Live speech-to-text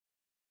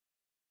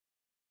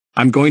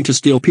I'm going to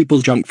steal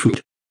people's junk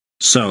food.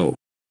 So,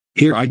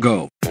 here I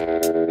go. You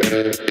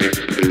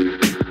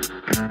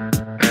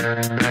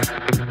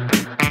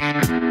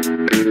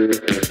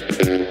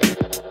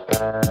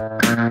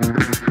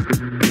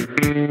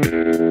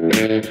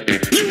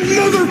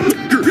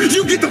motherfucker!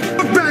 You get the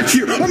fuck back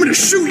here! I'm gonna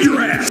shoot your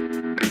ass!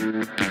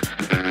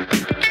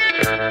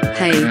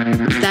 Hey,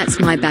 that's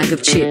my bag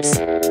of chips.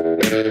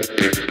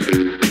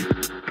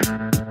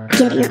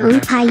 Get your own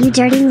pie, you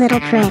dirty little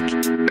prick.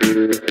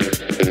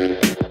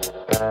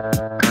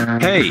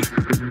 Hey,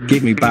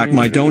 give me back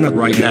my donut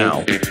right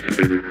now.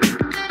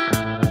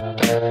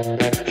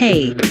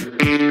 Hey,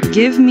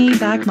 give me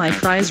back my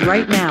fries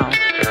right now.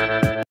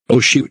 Oh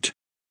shoot.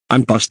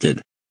 I'm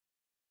busted.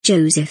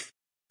 Joseph,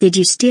 did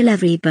you steal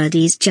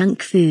everybody's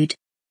junk food?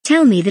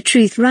 Tell me the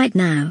truth right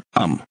now.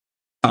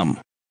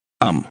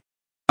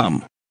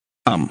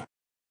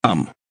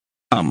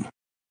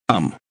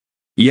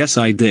 Yes,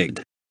 I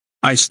did.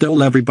 I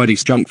stole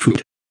everybody's junk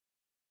food.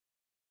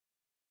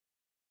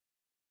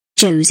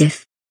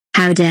 Joseph,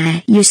 how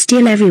dare you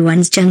steal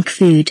everyone's junk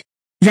food?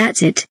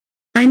 That's it.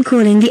 I'm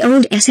calling the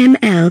old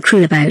SML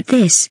crew about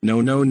this.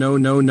 No.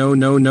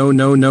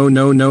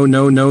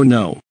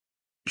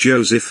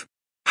 Joseph,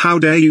 how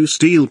dare you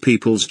steal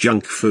people's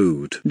junk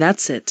food?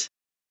 That's it.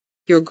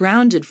 You're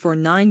grounded for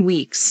 9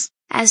 weeks.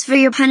 As for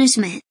your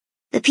punishment,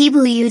 the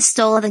people you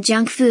stole the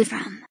junk food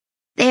from,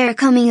 they are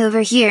coming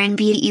over here and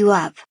beat you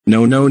up.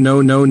 No.